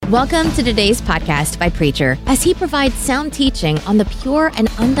Welcome to today's podcast by Preacher, as he provides sound teaching on the pure and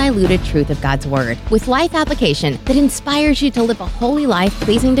undiluted truth of God's Word, with life application that inspires you to live a holy life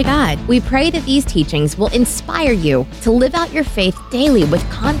pleasing to God. We pray that these teachings will inspire you to live out your faith daily with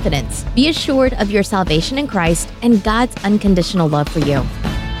confidence. Be assured of your salvation in Christ and God's unconditional love for you.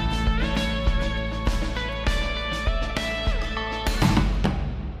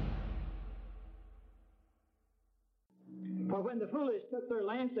 For when the foolish took their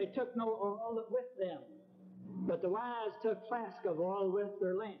lamps, they took no oil with them, but the wise took flask of oil with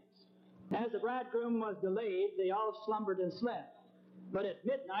their lamps. As the bridegroom was delayed, they all slumbered and slept. But at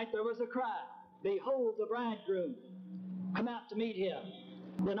midnight there was a cry, Behold the bridegroom, come out to meet him.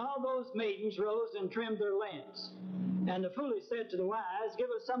 Then all those maidens rose and trimmed their lamps. And the foolish said to the wise, Give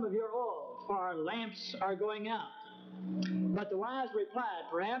us some of your oil, for our lamps are going out. But the wise replied,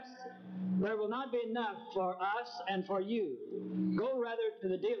 Perhaps there will not be enough for us and for you. Go rather to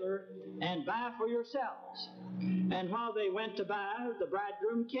the dealer and buy for yourselves. And while they went to buy, the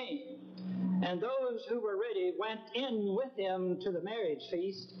bridegroom came. And those who were ready went in with him to the marriage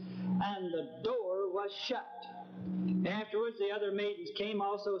feast, and the door was shut. Afterwards the other maidens came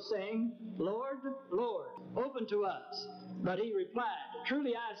also, saying, Lord, Lord, open to us. But he replied,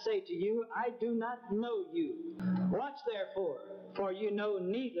 Truly I say to you, I do not know you. Watch therefore, for you know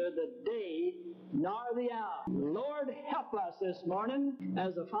neither the day nor the hour. Lord, help us this morning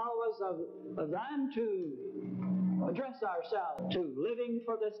as the followers of thine to address ourselves to living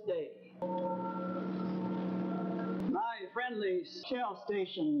for this day. My friendly Shell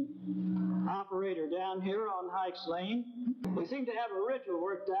station operator down here on Hikes Lane, we seem to have a ritual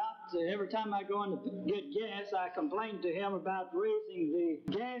worked out. Every time I go in to get gas, I complain to him about raising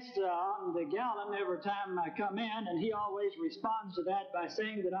the gas on the gallon every time I come in, and he always responds to that by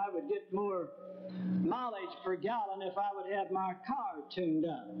saying that I would get more mileage per gallon if I would have my car tuned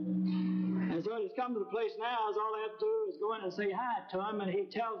up. And so it's come to the place now is all I have to do is go in and say hi to him, and he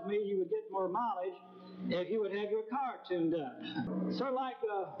tells me you would get more mileage if you would have your car tuned up. Sort of like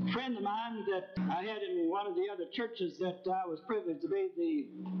a friend of mine that I had in one of the other churches that I was privileged to be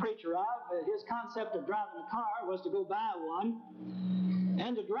the preacher of. His concept of driving a car was to go buy one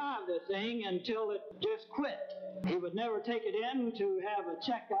and to drive the thing until it just quit. He would never take it in to have a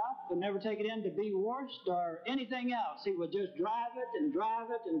checkup, and never take it in to be washed or anything else. He would just drive it and drive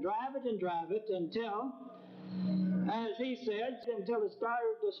it and drive it and drive it until, as he said, until it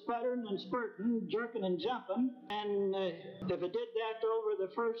started sputtering and spurting, jerking and jumping. And if it did that over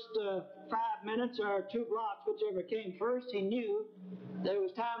the first 5 minutes or 2 blocks, whichever came first, he knew that it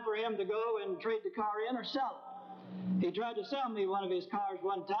was time for him to go and trade the car in or sell it. He tried to sell me one of his cars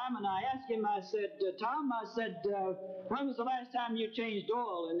one time, and I asked him, I said, Tom, I said, when was the last time you changed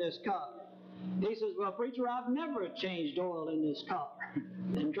oil in this car? He says, well, preacher, I've never changed oil in this car.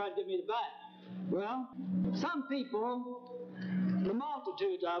 And tried to get me to buy it. Well, some people, the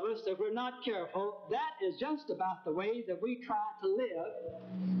multitudes of us, if we're not careful, that is just about the way that we try to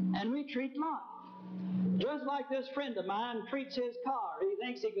live and we treat life. Just like this friend of mine treats his car. He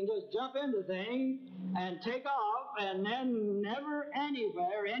thinks he can just jump into things and take off and then never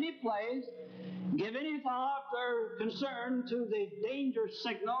anywhere, any place, give any thought or concern to the danger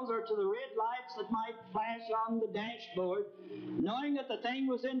signals or to the red lights that might flash on the dashboard, knowing that the thing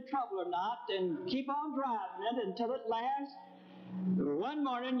was in trouble or not, and keep on driving it until it lasts. One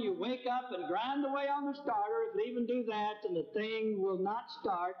morning you wake up and grind away on the starter, if you even do that, and the thing will not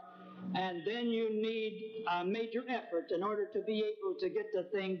start, and then you need a major effort in order to be able to get the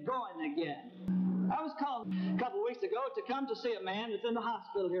thing going again. I was called a couple of weeks ago to come to see a man that's in the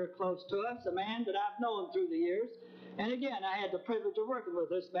hospital here close to us, a man that I've known through the years. And again, I had the privilege of working with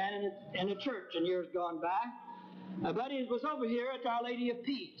this man in a church in years gone by. But he was over here at Our Lady of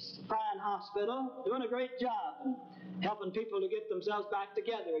Peace, fine hospital, doing a great job, helping people to get themselves back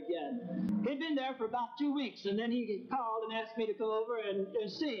together again. He'd been there for about 2 weeks, and then he called and asked me to come over and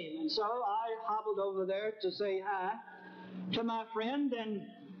see him. And so I hobbled over there to say hi to my friend, and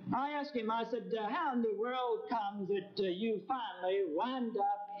I asked him, I said, how in the world comes it you finally wind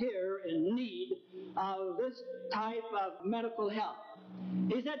up here in need of this type of medical help?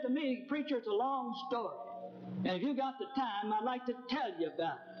 He said to me, preacher, it's a long story, and if you got the time, I'd like to tell you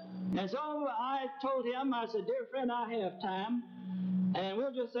about it. And so I told him, I said, dear friend, I have time, and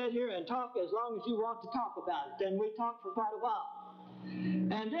we'll just sit here and talk as long as you want to talk about it. And we talked for quite a while.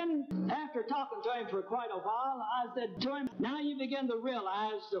 And then, after talking to him for quite a while, I said to him, now you begin to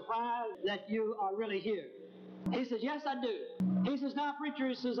realize why that you are really here. He says, yes, I do. He says, now, preacher,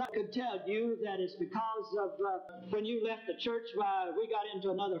 he says, I could tell you that it's because of when you left the church, we got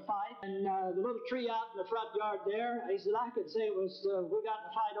into another fight, and the little tree out in the front yard there, he said, I could say it was, we got in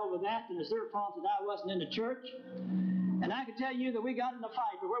a fight over that, and it's their fault that I wasn't in the church. And I could tell you that we got in a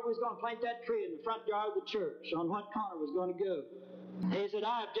fight, but where we was going to plant that tree in the front yard of the church, on what corner was going to go. He said,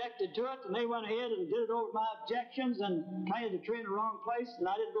 I objected to it, and they went ahead and did it over my objections and planted the tree in the wrong place, and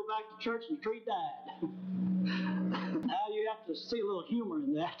I didn't go back to church, and the tree died. Now you have to see a little humor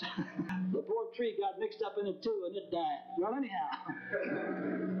in that. The poor tree got mixed up in it too, and it died. Well, anyhow.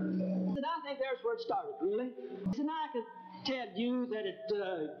 And I think there's where it started, really. So now I could tell you that it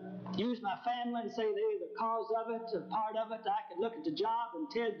used my family and say they're the cause of it, a part of it. I could look at the job and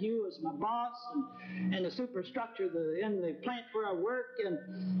tell you as my boss and the superstructure in the plant where I work,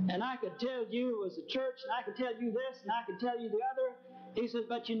 and I could tell you as a church, and I could tell you this, and I could tell you the other. He says,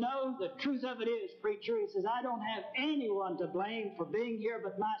 but you know, the truth of it is, preacher, he says, I don't have anyone to blame for being here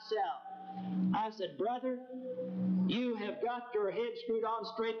but myself. I said, brother, you have got your head screwed on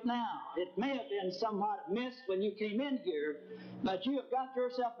straight now. It may have been somewhat amiss when you came in here, but you have got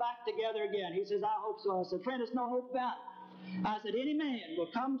yourself back together again. He says, I hope so. I said, friend, there's no hope about it. I said, any man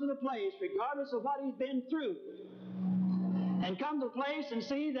will come to the place, regardless of what he's been through, and come to the place and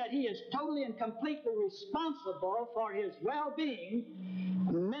see that he is totally and completely responsible for his well-being,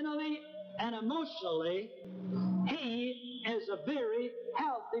 mentally and emotionally. He is a very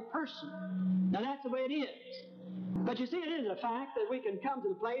healthy person. Now, that's the way it is. But you see, it is a fact that we can come to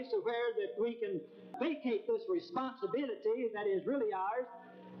the place where that we can vacate this responsibility that is really ours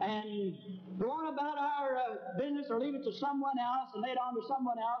and go on about our business or leave it to someone else and lay it on to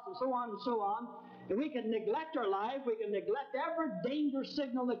someone else and so on and so on. And we can neglect our life. We can neglect every danger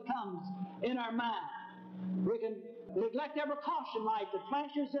signal that comes in our mind. We can neglect every caution light that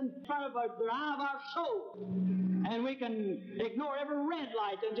flashes in front of the eye of our soul. And we can ignore every red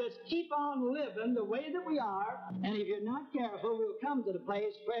light and just keep on living the way that we are. And if you're not careful, we'll come to the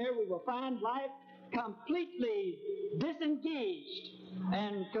place where we will find life completely disengaged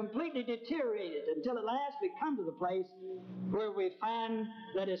and completely deteriorated until at last we come to the place where we find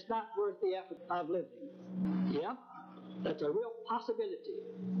that it's not worth the effort of living. Yep, that's a real possibility.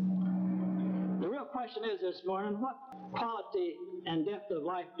 The real question is this morning, what quality and depth of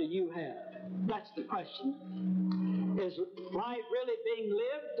life do you have? That's the question. Is life really being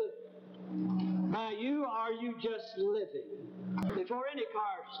lived by you, or are you just living? Before any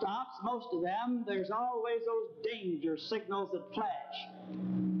car stops, most of them, there's always those danger signals that flash.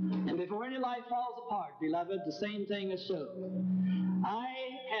 And before any life falls apart, beloved, the same thing is so. I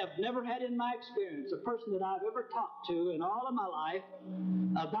have never had in my experience a person that I've ever talked to in all of my life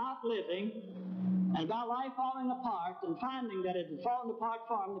about living and about life falling apart and finding that it had fallen apart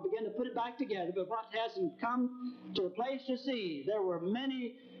for them, they began to put it back together, but what hasn't come to a place to see, there were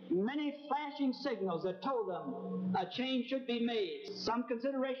many flashing signals that told them a change should be made, some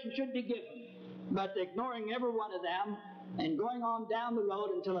consideration should be given, but ignoring every one of them and going on down the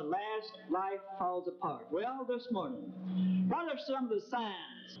road until at last life falls apart. Well, this morning, what are some of the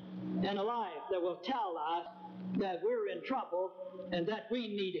signs in a life that will tell us that we're in trouble and that we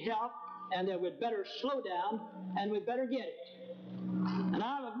need help and that we'd better slow down and we'd better get it? And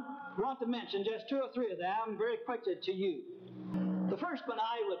I want to mention just 2 or 3 of them very quickly to you. The first one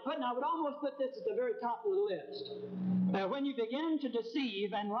I would put, and I would almost put this at the very top of the list. When you begin to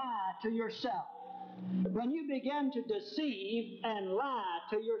deceive and lie to yourself. When you begin to deceive and lie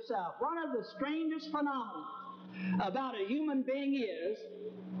to yourself. One of the strangest phenomena about a human being is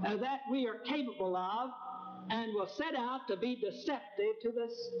that we are capable of and will set out to be deceptive to the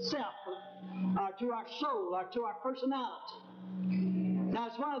self, or to our soul, or to our personality. Now,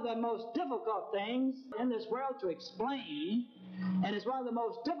 it's one of the most difficult things in this world to explain, and it's one of the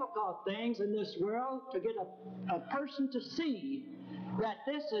most difficult things in this world to get a person to see that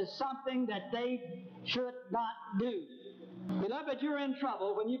this is something that they should not do. Beloved, you're in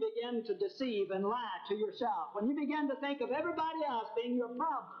trouble when you begin to deceive and lie to yourself, when you begin to think of everybody else being your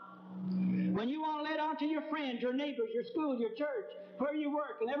problem, when you want to let on to your friends, your neighbors, your school, your church, where you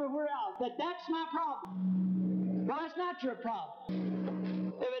work, and everywhere else, that that's my problem. Well, that's not your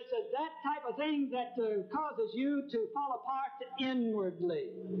problem. If it's that type of thing that causes you to fall apart inwardly,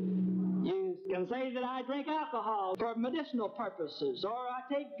 you can say that I drink alcohol for medicinal purposes, or I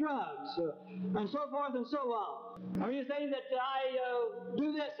take drugs, and so forth and so on. Or you say that I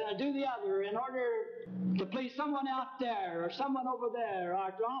do this and I do the other in order to please someone out there, or someone over there,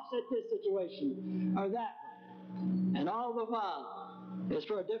 or to offset this situation, or that one. And all the while, it's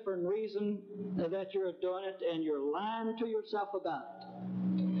for a different reason that you're doing it, and you're lying to yourself about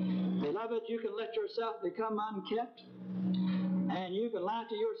it. Beloved, you can let yourself become unkept, And you can lie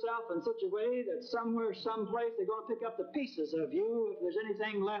to yourself in such a way that somewhere, someplace, they're going to pick up the pieces of you if there's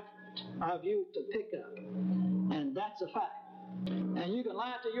anything left of you to pick up. And that's a fact. And you can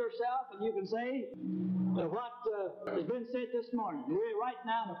lie to yourself and you can say what has been said this morning. We're right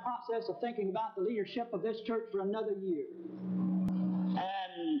now in the process of thinking about the leadership of this church for another year.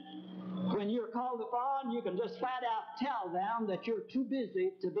 And when you're called upon, you can just flat out tell them that you're too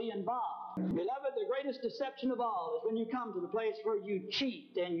busy to be involved. Beloved, the greatest deception of all is when you come to the place where you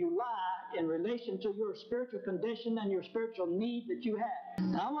cheat and you lie in relation to your spiritual condition and your spiritual need that you have.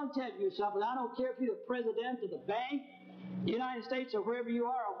 Now, I want to tell you something. I don't care if you're the president of the bank, the United States, or wherever you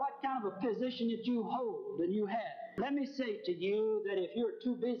are, or what kind of a position that you hold and you have. Let me say to you that if you're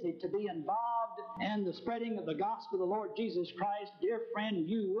too busy to be involved in the spreading of the gospel of the Lord Jesus Christ, dear friend,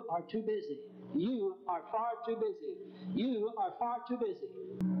 you are too busy. You are far too busy. You are far too busy.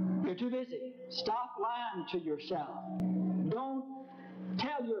 You're too busy. Stop lying to yourself. Don't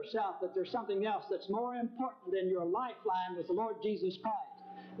tell yourself that there's something else that's more important than your lifeline with the Lord Jesus Christ.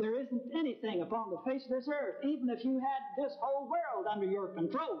 There isn't anything upon the face of this earth, even if you had this whole world under your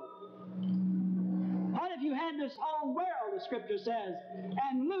control. What if you had this whole world, the Scripture says,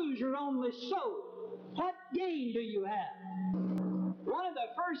 and lose your only soul? What gain do you have? One of the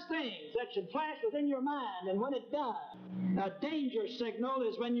first things that should flash within your mind, and when it does, a danger signal,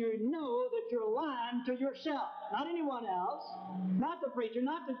 is when you know that you're lying to yourself. Not anyone else, not the preacher,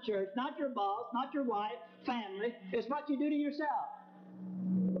 not the church, not your boss, not your wife, family. It's what you do to yourself.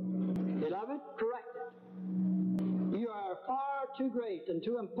 Beloved, correct it. You are far too great and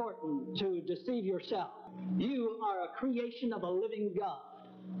too important to deceive yourself. You are a creation of a living God.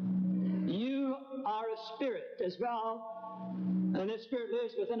 You are a spirit as well, and this spirit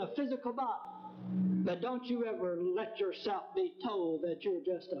lives within a physical body. But don't you ever let yourself be told that you're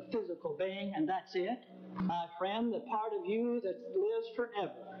just a physical being and that's it. My friend, the part of you that lives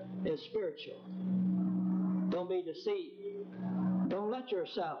forever is spiritual. Don't be deceived. Don't let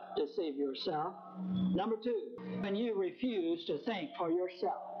yourself deceive yourself. Number two, when you refuse to think for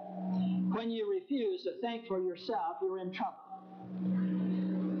yourself. When you refuse to think for yourself, you're in trouble.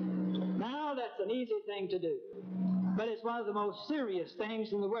 Now, that's an easy thing to do. But it's one of the most serious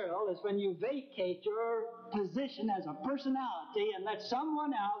things in the world is when you vacate your position as a personality and let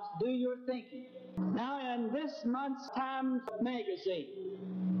someone else do your thinking. Now, in this month's Times magazine,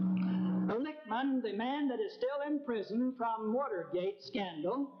 Lichtman, the man that is still in prison from Watergate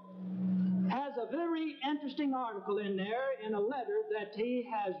scandal, has a very interesting article in there in a letter that he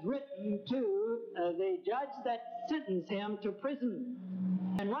has written to the judge that sentenced him to prison.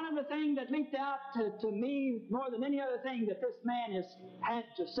 And one of the things that leaped out to me more than any other thing that this man has had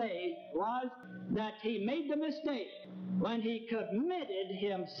to say was that he made the mistake when he committed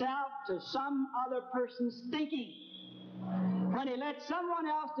himself to some other person's thinking. When he let someone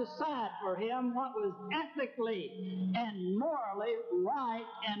else decide for him what was ethically and morally right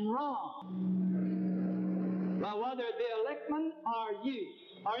and wrong. Well, whether it be a Lichtman or you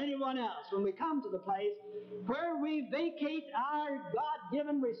or anyone else, when we come to the place where we vacate our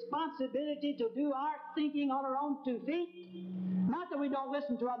God-given responsibility to do our thinking on our own 2 feet, not that we don't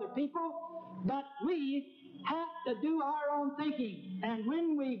listen to other people, but we have to do our own thinking. And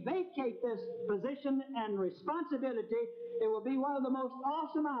when we vacate this position and responsibility, it will be one of the most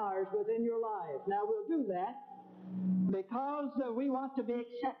awesome hours within your life. Now, we'll do that because we want to be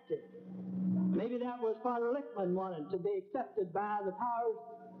accepted. Maybe that was Father Lichtman wanted, to be accepted by the powers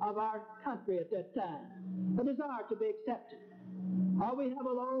of our country at that time. A desire to be accepted. Or we have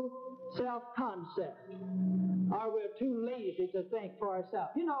a low self-concept. Or we're too lazy to think for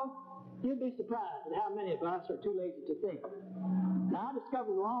ourselves. You know, you'd be surprised at how many of us are too lazy to think. Now, I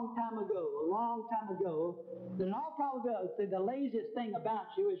discovered a long time ago, that in all probability, the laziest thing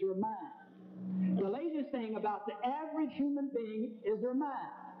about you is your mind. The laziest thing about the average human being is their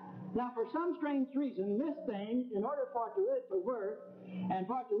mind. Now, for some strange reason, this thing, in order for it to really work, and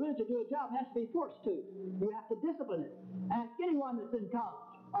for it to really do a job, has to be forced to. You have to discipline it. Ask anyone that's in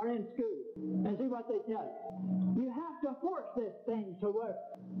college or in school and see what they tell you. You have to force this thing to work.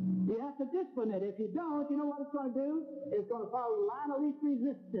 You have to discipline it. If you don't, you know what it's going to do? It's going to follow the line of least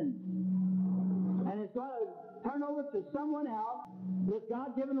resistance. And it's going to turn over to someone else with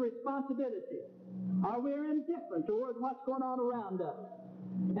God-given responsibility. Or we're indifferent toward what's going on around us.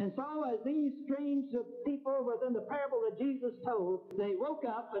 And so as these strange people within the parable that Jesus told, they woke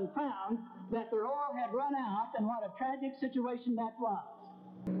up and found that their oil had run out, and what a tragic situation that was.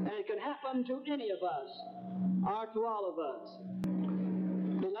 And it can happen to any of us, or to all of us.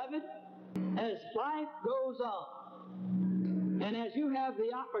 Beloved, as life goes on, and as you have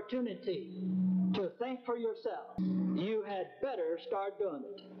the opportunity to think for yourself, you had better start doing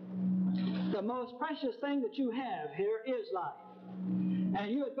it. The most precious thing that you have here is life.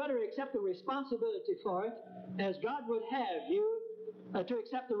 And you had better accept the responsibility for it as God would have you to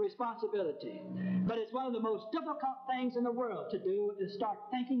accept the responsibility. But it's one of the most difficult things in the world to do, is start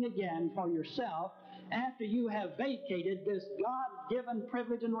thinking again for yourself after you have vacated this God-given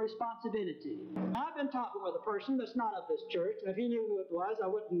privilege and responsibility. I've been talking with a person that's not of this church, and if he knew who it was, I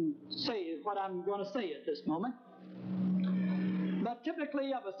wouldn't say what I'm going to say at this moment. But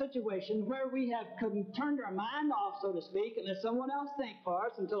typically of a situation where we have turned our mind off, so to speak, and let someone else think for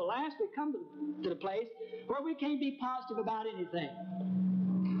us until at last we come to the place where we can't be positive about anything.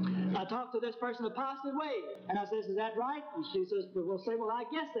 I talked to this person in a positive way, and I says, is that right? And she says, we'll say, well, I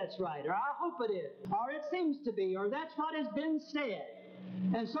guess that's right, or I hope it is, or it seems to be, or that's what has been said,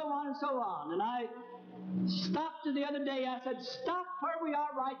 and so on and so on. And I stopped the other day, I said, stop where we are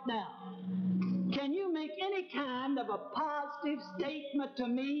right now. Can you make any kind of a positive statement to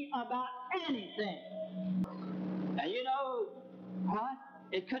me about anything? And you know what?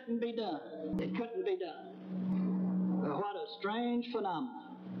 It couldn't be done. It couldn't be done. What a strange phenomenon.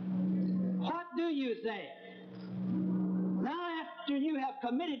 What do you think? Now, after you have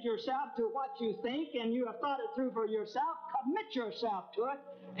committed yourself to what you think and you have thought it through for yourself, commit yourself to it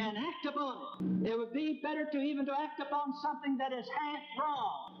and act upon it. It would be better to act upon something that is half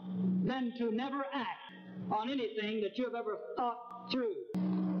wrong than to never act on anything that you have ever thought through.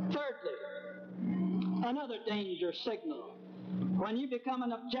 Thirdly, another danger signal. When you become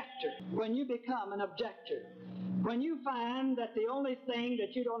an objector, when you find that the only thing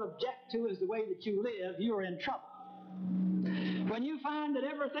that you don't object to is the way that you live, you are in trouble. When you find that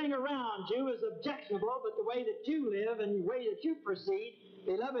everything around you is objectionable, but the way that you live and the way that you proceed,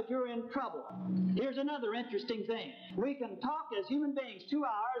 beloved, you're in trouble. Here's another interesting thing. We can talk as human beings 2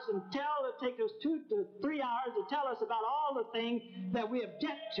 hours and it takes us 2 to 3 hours to tell us about all the things that we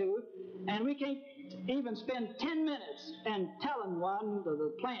object to, and we can't even spend 10 minutes in telling one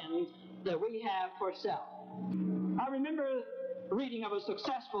the plans that we have for self. I remember reading of a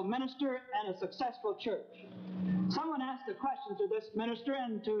successful minister and a successful church. Someone asked a question to this minister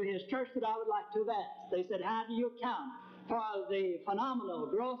and to his church that I would like to have asked. They said, how do you account for the phenomenal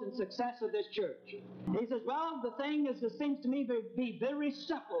growth and success of this church? He says, well, the thing is, it seems to me to be very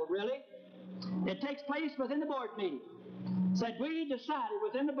simple, really. It takes place within the board meeting. Said, we decided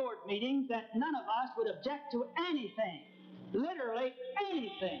within the board meeting that none of us would object to anything, literally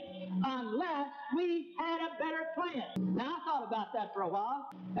anything, unless we had a better plan. Now, I thought about that for a while,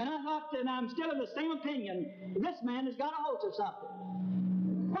 and I thought, and I'm still of the same opinion, this man has got a hold of something.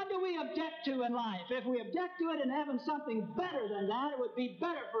 What do we object to in life? If we object to it and having something better than that, it would be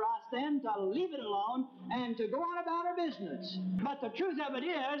better for us then to leave it alone and to go on about our business. But the truth of it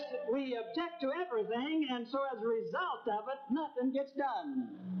is, we object to everything, and so as a result of it, nothing gets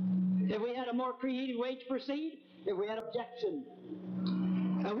done. If we had a more creative way to proceed, if we had objection.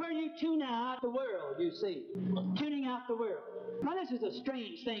 Where you tune out the world, you see. Tuning out the world. Now, this is a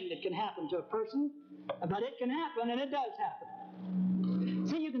strange thing that can happen to a person, but it can happen, and it does happen.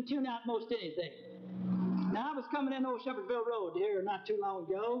 See, you can tune out most anything. Now, I was coming in Old Shepherdville Road here not too long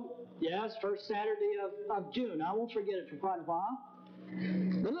ago. Yes, first Saturday of June. I won't forget it for quite a while.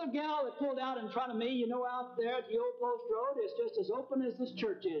 The little gal that pulled out in front of me, you know, out there at the Old Post Road, is just as open as this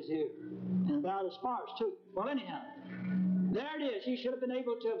church is here. And about as sparse, too. Well, anyhow, there it is. She should have been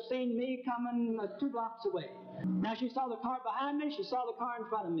able to have seen me coming 2 blocks away. Now, she saw the car behind me. She saw the car in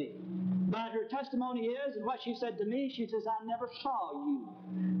front of me. But her testimony is, and what she said to me, she says, I never saw you.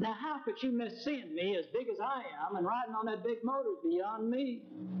 Now, how could you miss seeing me as big as I am and riding on that big motor beyond me?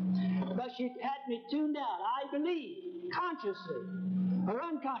 But she had me tuned out. I believe, consciously or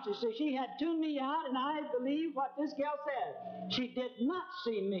unconsciously, she had tuned me out, and I believe what this gal said. She did not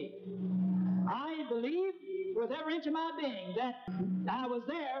see me. I believe with every inch of my being that I was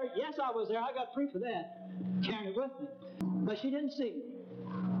there. Yes, I was there. I got proof of that. Carrying it with me. But she didn't see me.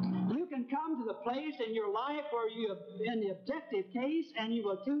 You can come to the place in your life where you, in the objective case, and you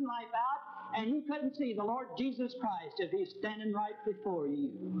will tune life out, and you couldn't see the Lord Jesus Christ if He's standing right before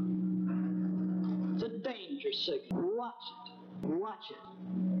you. It's a danger signal. Watch it. Watch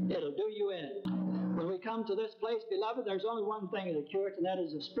it. It'll do you in. When we come to this place, beloved, there's only one thing that'll cure it, and that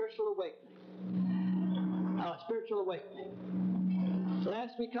is a spiritual awakening. A spiritual awakening. So as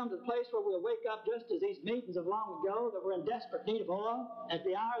we come to the place where we'll wake up just as these meetings of long ago, that we're in desperate need of oil at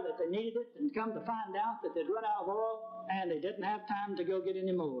the hour that they needed it, and come to find out that they'd run out of oil and they didn't have time to go get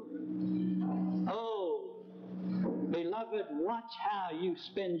any more. Oh, beloved, watch how you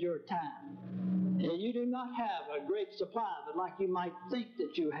spend your time. You do not have a great supply of it like you might think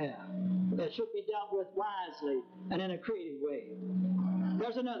that you have. It should be dealt with wisely and in a creative way.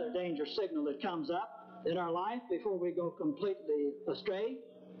 There's another danger signal that comes up in our life before we go completely astray.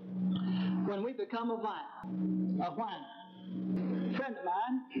 When we become a whiner. A friend of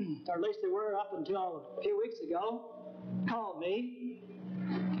mine, or at least they were up until a few weeks ago, called me.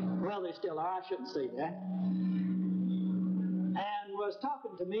 Well, they still are, I shouldn't say that. And was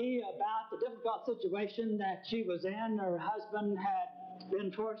talking to me about the difficult situation that she was in. Her husband had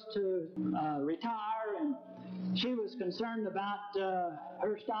been forced to retire, and she was concerned about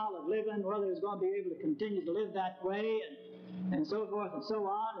her style of living, whether he was going to be able to continue to live that way, and so forth and so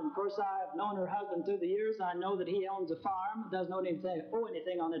on. And of course, I've known her husband through the years. I know that he owns a farm, doesn't owe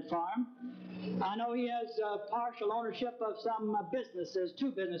anything on that farm. I know he has partial ownership of some businesses,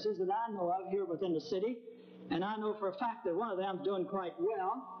 2 businesses that I know of here within the city. And I know for a fact that one of them is doing quite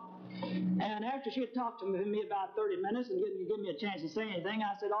well. And after she had talked to me about 30 minutes and didn't give me a chance to say anything,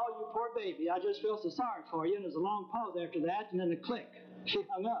 I said, "Oh, you poor baby, I just feel so sorry for you." And there's a long pause after that, and then a click. She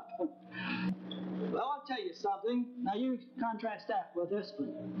hung up. Well, I'll tell you something. Now, you contrast that with this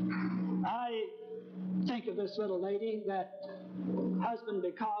one. I think of this little lady, that husband,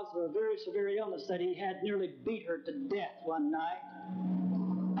 because of a very severe illness that he had, nearly beat her to death one night.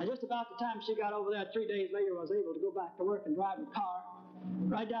 And just about the time she got over that, 3 days later, was able to go back to work and drive her car.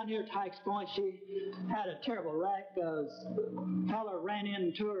 Right down here at Hikes Point, she had a terrible wreck. A fellow ran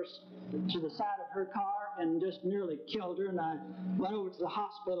into her to the side of her car and just nearly killed her. And I went over to the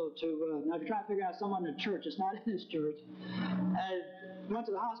hospital now to try to figure out someone in the church. It's not in this church. I went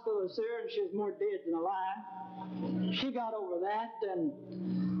to the hospital to see her, and she was more dead than alive. She got over that,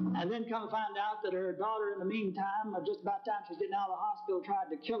 and then come to find out that her daughter, in the meantime, just about the time she was getting out of the hospital, tried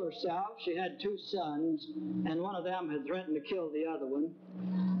to kill herself. She had 2 sons, and one of them had threatened to kill the other one.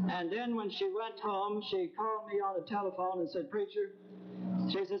 And then when she went home, she called me on the telephone and said, "Preacher,"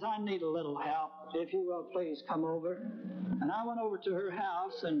 she says, "I need a little help. If you will, please come over." And I went over to her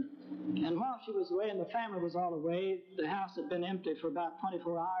house, and while she was away and the family was all away, the house had been empty for about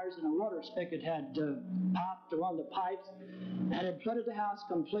 24 hours, and a water spigot had popped to one of the pipes, and had flooded the house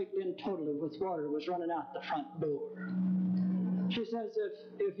completely and totally with water. It was running out the front door. She says,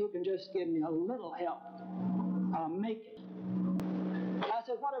 if you can just give me a little help, I'll make it. I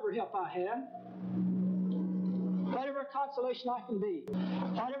said, "Whatever help I have, whatever consolation I can be,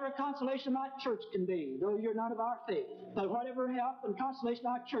 whatever consolation my church can be, though you're not of our faith, but whatever help and consolation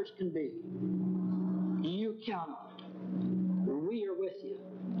our church can be, you count on it. We are with you.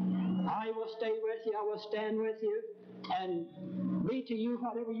 I will stay with you. I will stand with you and be to you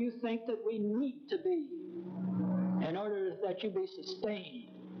whatever you think that we need to be in order that you be sustained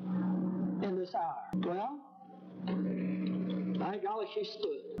in this hour." Well, by golly, she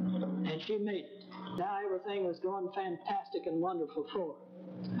stood, and she made it. Now everything was going fantastic and wonderful for her.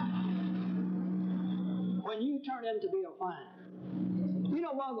 When you turn in to be a whiner, you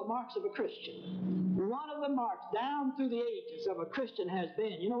know one of the marks of a Christian, one of the marks down through the ages of a Christian has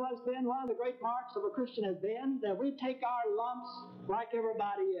been, you know what it's been? One of the great marks of a Christian has been that we take our lumps like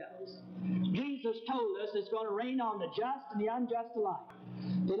everybody else. Jesus told us it's going to rain on the just and the unjust alike.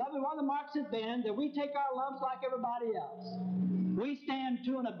 Beloved, one of the marks has been that we take our lumps like everybody else. We stand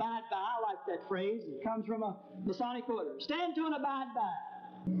to and abide by. I like that phrase. It comes from a Masonic order. Stand to and abide by.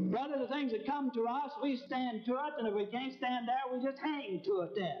 Brother, the things that come to us, we stand to it, and if we can't stand there, we just hang to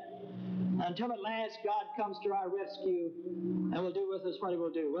it then. Until at last God comes to our rescue and will do with us what He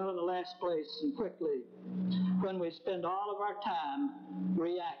will do. Well, in the last place, and quickly, when we spend all of our time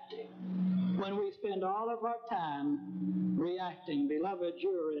reacting. When we spend all of our time reacting, beloved,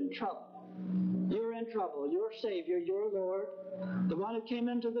 you're in trouble. You're in trouble. Your Savior, your Lord, the one who came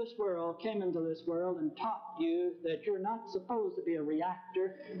into this world and taught you that you're not supposed to be a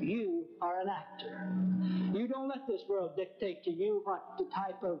reactor. You are an actor. You don't let this world dictate to you what the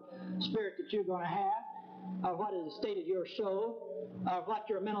type of spirit that you're going to have, or what is the state of your soul, or what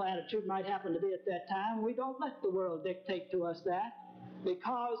your mental attitude might happen to be at that time. We don't let the world dictate to us that,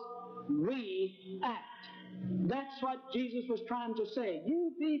 because we act. That's what Jesus was trying to say.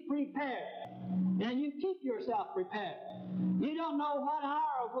 You be prepared, and you keep yourself prepared. You don't know what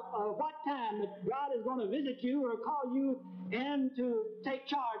hour or what time that God is going to visit you or call you in to take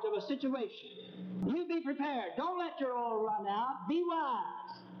charge of a situation. You be prepared. Don't let your oil run out. Be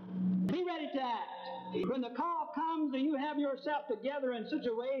wise. Be ready to act. When the call comes and you have yourself together in such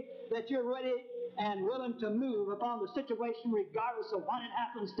a way that you're ready and willing to move upon the situation regardless of what it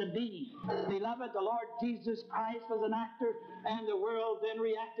happens to be. Beloved, the Lord Jesus Christ was an actor, and the world then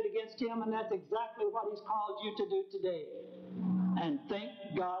reacted against Him, and that's exactly what He's called you to do today. And thank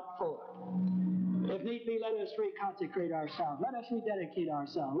God for it. If need be, let us reconsecrate ourselves. Let us rededicate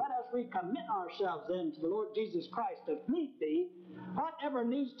ourselves. Let us recommit ourselves then to the Lord Jesus Christ. If need be, whatever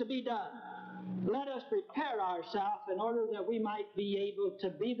needs to be done, let us prepare ourselves in order that we might be able to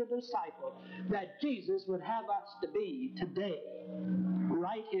be the disciple that Jesus would have us to be today,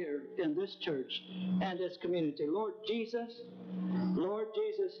 right here in this church and this community. Lord Jesus,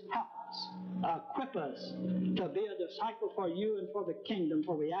 help us, equip us to be a disciple for you and for the kingdom,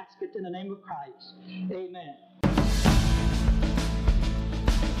 for we ask it in the name of Christ. Amen.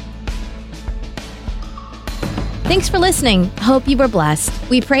 Thanks for listening. Hope you were blessed.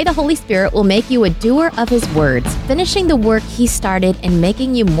 We pray the Holy Spirit will make you a doer of His words, finishing the work He started and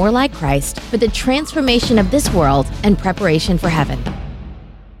making you more like Christ for the transformation of this world and preparation for heaven.